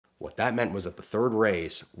What that meant was that the third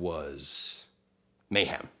race was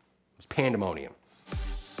mayhem. It was pandemonium.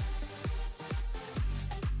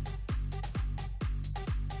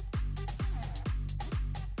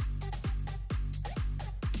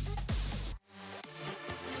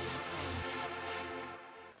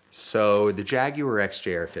 So the Jaguar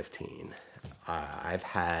XJR-15, I've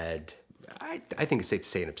had, I think it's safe to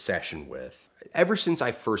say, an obsession with. Ever since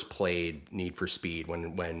I first played Need for Speed,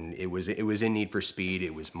 when it was in Need for Speed,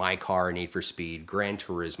 it was my car, Need for Speed, Gran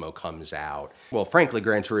Turismo comes out. Well, frankly,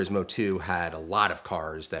 Gran Turismo 2 had a lot of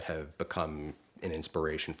cars that have become an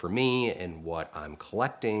inspiration for me in what I'm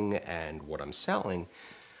collecting and what I'm selling.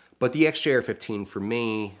 But the XJR-15 for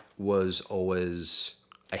me was always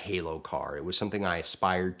a halo car. It was something I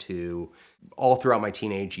aspired to all throughout my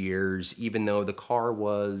teenage years, even though the car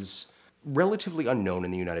was relatively unknown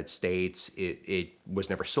in the United States. It was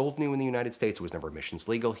never sold new in the United States. It was never emissions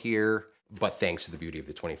legal here. But thanks to the beauty of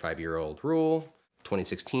the 25-year-old rule,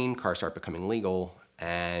 2016, cars start becoming legal,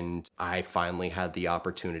 and I finally had the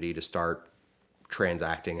opportunity to start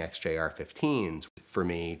transacting XJR-15s. For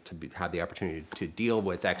me to have the opportunity to deal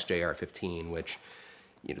with XJR-15, which,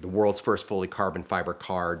 you know, the world's first fully carbon fiber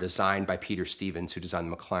car designed by Peter Stevens, who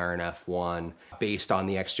designed the McLaren F1, based on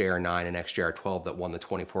the XJR-9 and XJR-12 that won the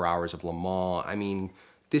 24 Hours of Le Mans. I mean,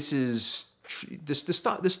 this is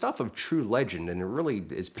the stuff of true legend, and it really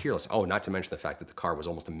is peerless. Oh, not to mention the fact that the car was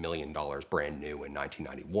almost $1 million brand new in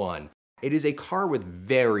 1991. It is a car with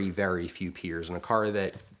very, very few peers, and a car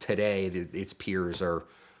that today its peers are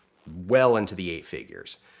well into the 8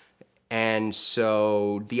 figures. And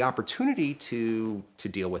so the opportunity to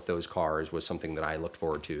deal with those cars was something that I looked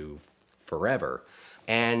forward to forever.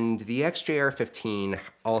 And the XJR-15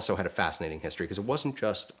 also had a fascinating history because it wasn't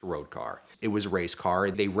just a road car. It was a race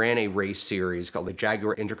car. They ran a race series called the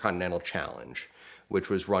Jaguar Intercontinental Challenge, which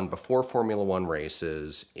was run before Formula One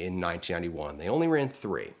races in 1991. They only ran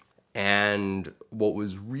 3. And what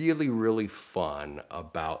was really, really fun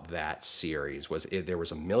about that series was there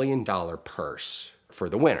was $1 million purse for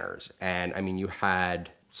the winners. And I mean, you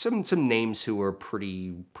had some names who were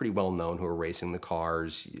pretty well known who were racing the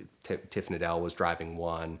cars. Tiff Needell was driving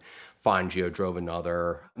one, Fangio drove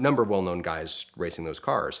another, a number of well-known guys racing those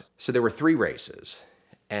cars. So there were 3 races.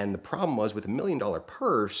 And the problem was, with $1 million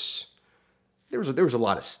purse, there was a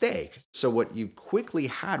lot at stake. So what you quickly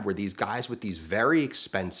had were these guys with these very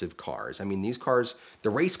expensive cars. I mean, these cars, the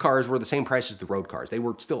race cars were the same price as the road cars. They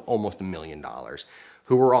were still almost $1 million,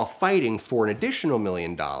 who were all fighting for an additional $1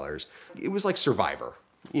 million. It was like Survivor.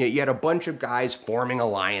 You know, you had a bunch of guys forming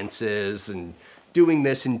alliances and doing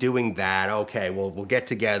this and doing that. Okay, well, we'll get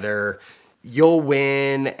together, you'll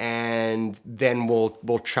win, and then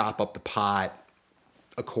we'll chop up the pot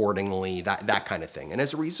accordingly, that kind of thing. And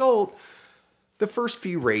as a result, the first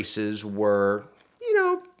few races were, you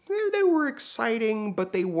know, they were exciting,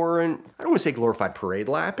 but they weren't, I don't want to say glorified parade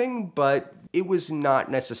lapping, but it was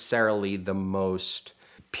not necessarily the most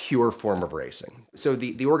pure form of racing. So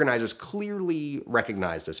the organizers clearly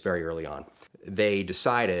recognized this very early on. They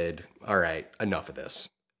decided, all right, enough of this.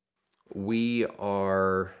 We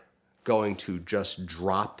are going to just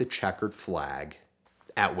drop the checkered flag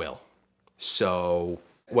at will. So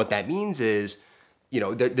what that means is, you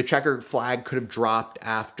know, the checkered flag could have dropped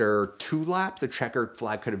after 2 laps. The checkered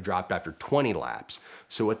flag could have dropped after 20 laps.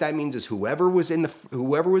 So what that means is whoever was in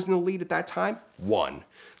the lead at that time won.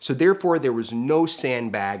 So therefore, there was no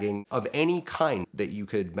sandbagging of any kind that you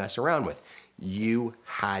could mess around with. You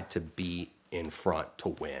had to be in front to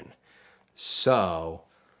win. So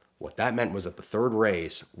what that meant was that the third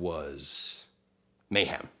race was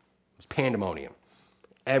mayhem. It was pandemonium.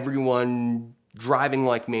 Everyone driving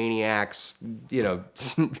like maniacs, you know,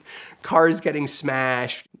 cars getting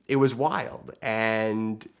smashed. It was wild.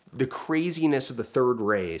 And the craziness of the third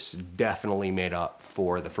race definitely made up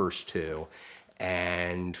for the first 2.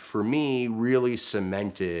 And for me, really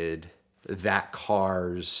cemented that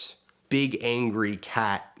car's big angry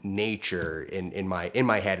cat nature in my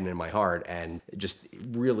head and in my heart, and just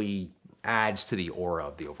really adds to the aura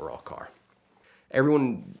of the overall car.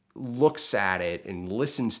 Everyone looks at it and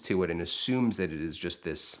listens to it and assumes that it is just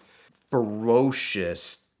this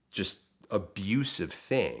ferocious, just abusive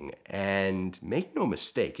thing. And make no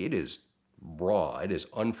mistake, it is raw, it is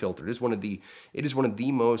unfiltered. It is one of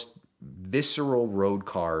the most visceral road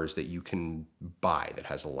cars that you can buy that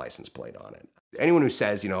has a license plate on it. Anyone who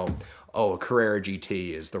says, you know, oh, a Carrera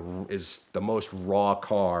GT is the most raw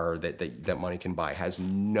car that money can buy has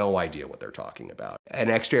no idea what they're talking about. An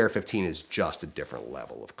XJR-15 is just a different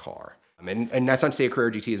level of car. I mean, and that's not to say a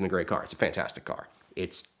Carrera GT isn't a great car. It's a fantastic car.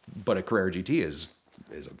 But a Carrera GT is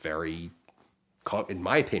a very, in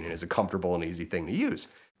my opinion, is a comfortable and easy thing to use.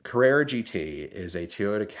 Carrera GT is a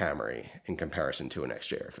Toyota Camry in comparison to an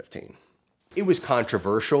XJR-15. It was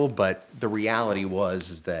controversial, but the reality was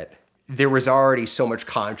is that there was already so much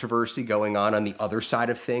controversy going on the other side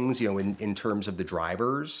of things, you know, in terms of the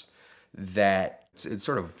drivers, that it's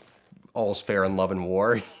sort of all's fair in love and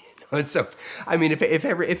war. So, I mean,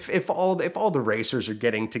 if all the racers are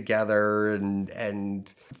getting together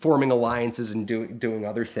and forming alliances and doing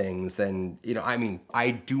other things, then, you know, I mean,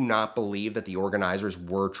 I do not believe that the organizers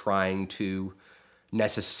were trying to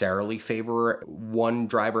necessarily favor one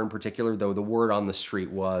driver in particular, though the word on the street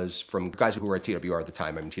was from guys who were at TWR at the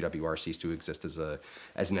time. I mean, TWR ceased to exist as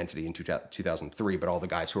an entity in 2003, but all the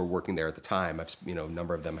guys who were working there at the time, you know, a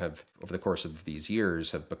number of them have, over the course of these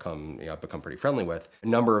years, have become, you know, become pretty friendly with. A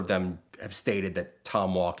number of them have stated that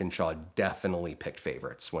Tom Walkinshaw definitely picked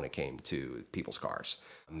favorites when it came to people's cars.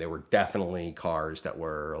 And there were definitely cars that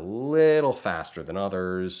were a little faster than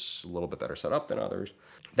others, a little bit better set up than others.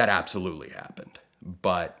 That absolutely happened.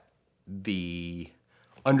 But the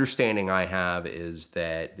understanding I have is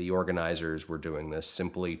that the organizers were doing this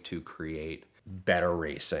simply to create better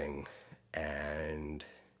racing, and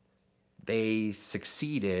they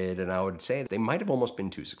succeeded, and I would say they might have almost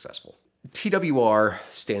been too successful. TWR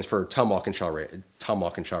stands for Tom Walkinshaw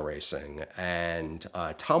Racing, and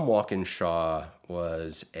Tom Walkinshaw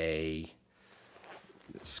was a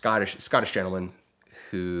Scottish gentleman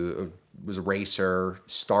who was a racer,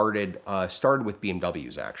 started with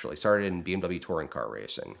BMWs actually, started in BMW touring car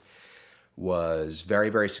racing, was very,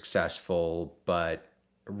 very successful, but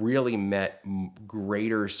really met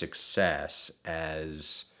greater success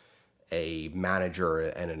as a manager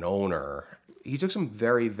and an owner. He took some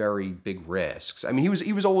very, very big risks. I mean,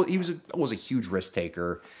 he was always a huge risk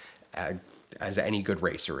taker, as any good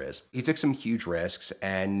racer is. He took some huge risks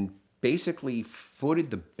and basically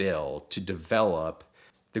footed the bill to develop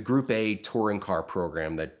the Group A touring car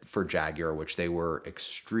program for Jaguar, which they were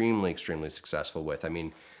extremely, extremely successful with. I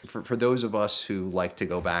mean, for those of us who like to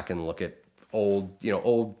go back and look at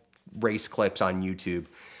old race clips on YouTube,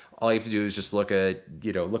 all you have to do is just look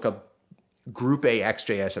up Group A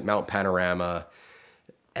XJS at Mount Panorama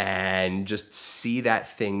and just see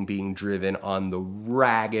that thing being driven on the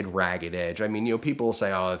ragged edge. I mean, you know, people will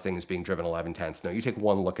say, oh, the thing is being driven 11/10. No, you take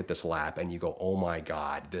one look at this lap and you go, oh my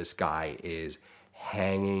God, this guy is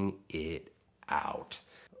hanging it out.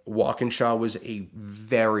 Walkinshaw was a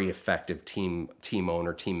very effective team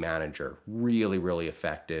owner, team manager. Really, really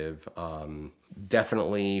effective.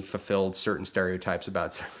 Definitely fulfilled certain stereotypes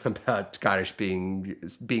about Scottish being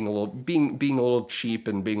a little cheap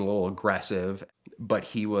and being a little aggressive. But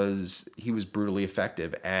he was brutally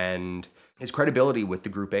effective, and his credibility with the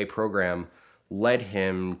Group A program led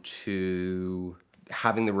him to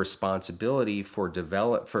having the responsibility for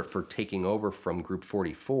taking over from Group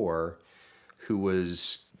 44, who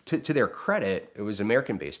was, to their credit, it was an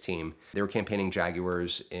American-based team. They were campaigning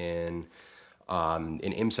Jaguars in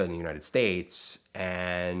IMSA in the United States,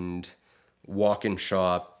 and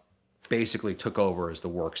Walkinshaw basically took over as the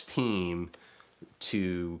works team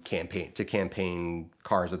to campaign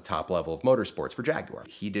cars at the top level of motorsports for Jaguar.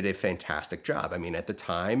 He did a fantastic job. I mean, at the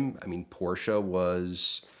time, I mean, Porsche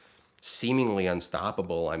was seemingly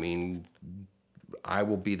unstoppable. I mean, I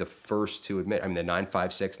will be the first to admit, I mean, the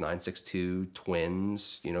 956, 962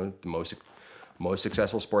 twins, you know, the most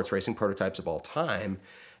successful sports racing prototypes of all time.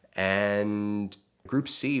 And Group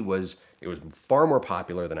C it was far more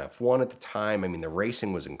popular than F1 at the time. I mean, the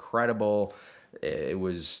racing was incredible. It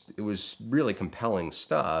was really compelling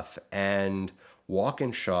stuff. And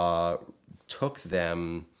Walkinshaw took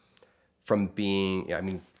them from being, I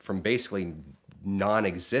mean, from basically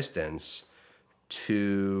non-existence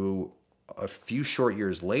to a few short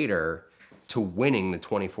years later to winning the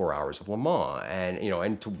 24 Hours of Le Mans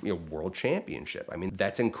and to world championship. I mean,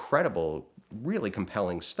 that's incredible, really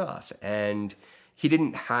compelling stuff. And he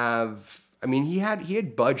didn't have, I mean, he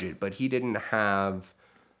had budget, but he didn't have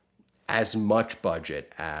as much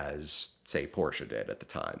budget as, say, Porsche did at the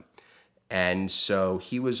time. And so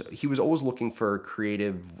he was always looking for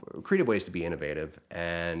creative ways to be innovative.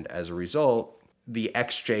 And as a result, the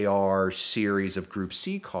XJR series of Group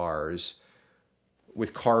C cars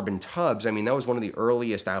with carbon tubs, I mean, that was one of the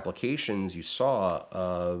earliest applications you saw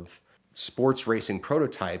of sports racing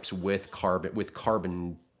prototypes with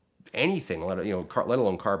carbon anything, let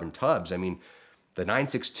alone carbon tubs. I mean, the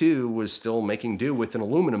 962 was still making do with an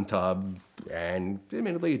aluminum tub, and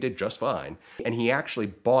admittedly it did just fine. And he actually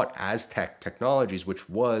bought Aztec Technologies,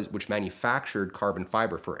 which manufactured carbon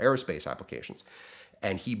fiber for aerospace applications.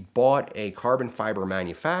 And he bought a carbon fiber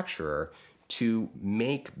manufacturer to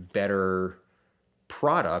make better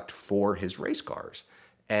product for his race cars.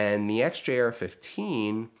 And the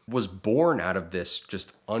XJR-15 was born out of this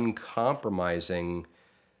just uncompromising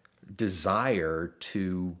desire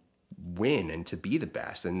to win and to be the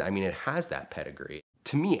best. And I mean, it has that pedigree.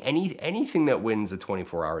 To me, anything that wins the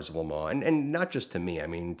 24 Hours of Le Mans, and not just to me, I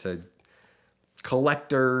mean, to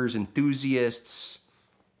collectors, enthusiasts,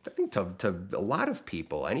 I think to a lot of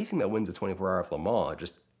people, anything that wins the 24 Hour of Le Mans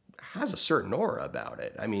just has a certain aura about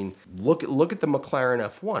it. I mean, look at the McLaren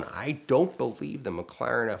F1. I don't believe the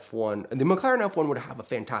McLaren F1 would have a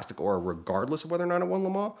fantastic aura regardless of whether or not it won Le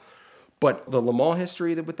Mans. But the Le Mans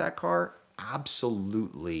history with that car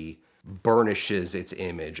absolutely burnishes its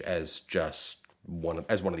image as just one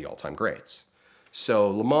of the all-time greats. So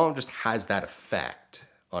Le Mans just has that effect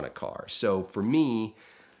on a car. So for me,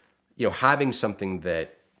 you know, having something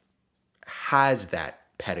that has that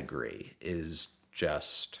pedigree is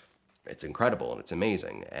just, it's incredible and it's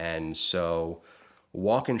amazing. And so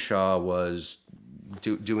Walkinshaw was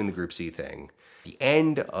doing the Group C thing. The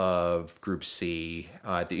end of Group C,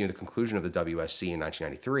 the conclusion of the WSC in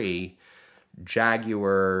 1993,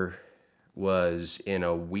 Jaguar was in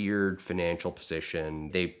a weird financial position.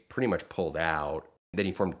 They pretty much pulled out. Then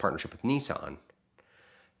he formed a partnership with Nissan.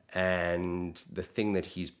 And the thing that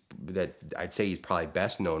I'd say he's probably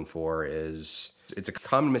best known for is, it's a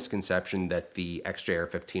common misconception that the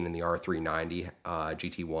XJR-15 and the R390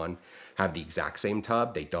 GT1 have the exact same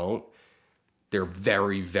tub. They don't. They're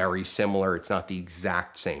very, very similar. It's not the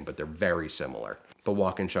exact same, but they're very similar. But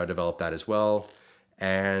Walkinshaw developed that as well.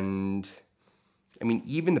 And I mean,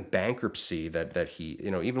 even the bankruptcy that he,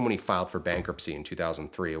 you know, even when he filed for bankruptcy in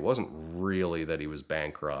 2003, it wasn't really that he was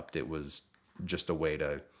bankrupt. It was just a way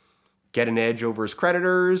to get an edge over his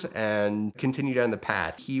creditors and continue down the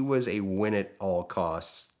path. He was a win at all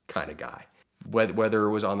costs kind of guy, whether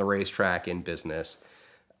it was on the racetrack, in business.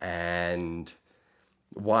 And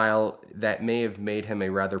while that may have made him a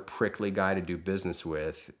rather prickly guy to do business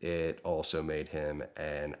with, it also made him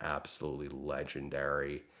an absolutely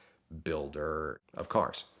legendary builder of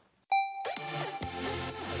cars.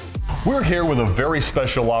 We're here with a very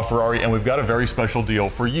special LaFerrari, and we've got a very special deal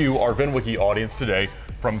for you, our VINwiki audience today,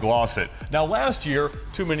 from Glossit. Now, last year,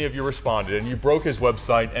 too many of you responded, and you broke his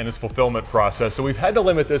website and his fulfillment process, so we've had to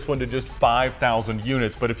limit this one to just 5,000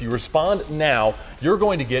 units. But if you respond now, you're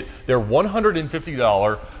going to get their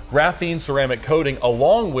 $150 graphene ceramic coating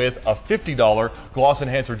along with a $50 gloss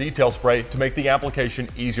enhancer detail spray to make the application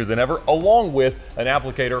easier than ever, along with an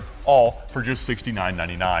applicator, all for just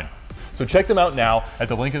 $69.99. So check them out now at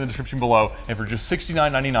the link in the description below, and for just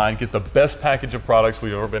 $69.99, get the best package of products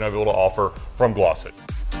we've ever been able to offer from Glossit.